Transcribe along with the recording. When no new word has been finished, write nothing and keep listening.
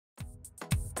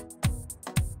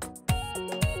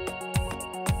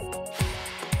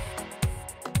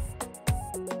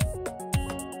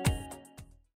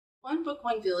One Book,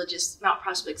 One Village is Mount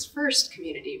Prospect's first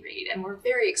community read, and we're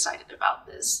very excited about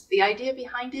this. The idea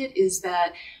behind it is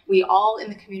that we all in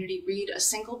the community read a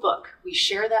single book. We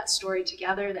share that story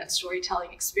together, that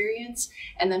storytelling experience,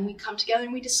 and then we come together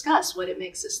and we discuss what it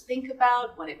makes us think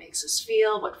about, what it makes us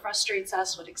feel, what frustrates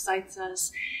us, what excites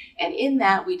us. And in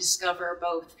that, we discover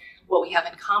both what we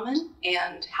have in common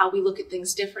and how we look at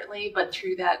things differently, but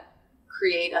through that,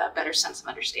 create a better sense of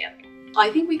understanding. I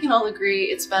think we can all agree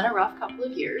it's been a rough couple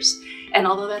of years, and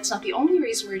although that's not the only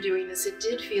reason we're doing this, it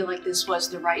did feel like this was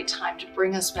the right time to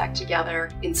bring us back together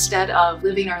instead of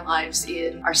living our lives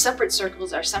in our separate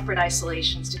circles, our separate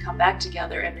isolations, to come back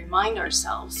together and remind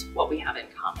ourselves what we have in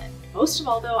common. Most of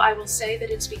all, though, I will say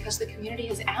that it's because the community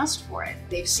has asked for it.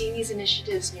 They've seen these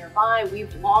initiatives nearby,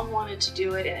 we've long wanted to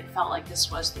do it, and it felt like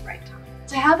this was the right time.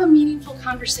 To have a meaningful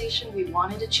conversation, we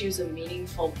wanted to choose a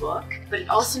meaningful book, but it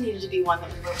also needed to be one that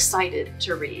we were excited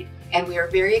to read. And we are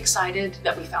very excited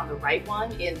that we found the right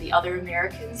one in The Other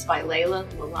Americans by Laila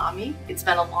Lalami. It's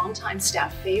been a long-time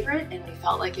staff favorite, and we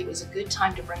felt like it was a good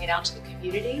time to bring it out to the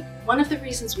community. One of the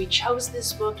reasons we chose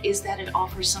this book is that it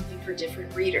offers something for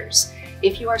different readers.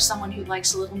 If you are someone who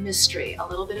likes a little mystery, a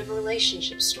little bit of a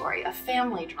relationship story, a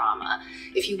family drama,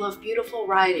 if you love beautiful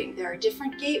writing, there are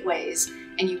different gateways,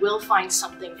 and you will find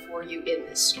something for you in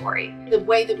this story. The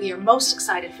way that we are most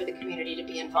excited for the community to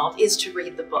be involved is to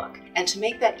read the book. And to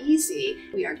make that easy,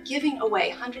 we are giving away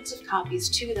hundreds of copies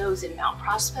to those in Mount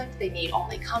Prospect. They need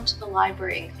only come to the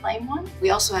library and claim one. We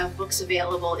also have books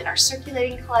available in our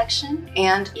circulating collection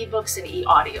and ebooks and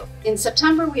e-audio. In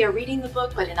September, we are reading the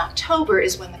book, but in October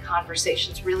is when the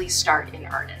conversations really start in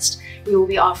earnest. We will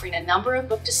be offering a number of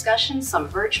book discussions, some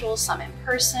virtual, some in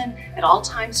person, at all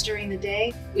times during the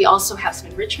day. We also have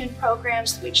some enrichment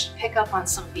programs which pick up on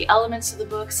some of the elements of the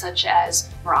book, such as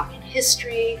Moroccan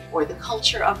history or the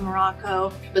culture of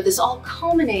Morocco. But this all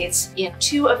culminates in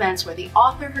two events where the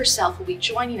author herself will be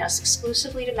joining us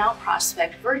exclusively to Mount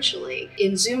Prospect virtually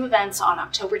in Zoom events on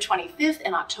October 25th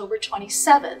and October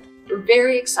 27th. We're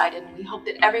very excited, and we hope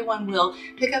that everyone will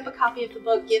pick up a copy of the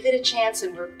book, give it a chance,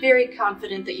 and we're very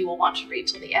confident that you will want to read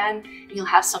till the end and you'll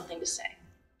have something to say.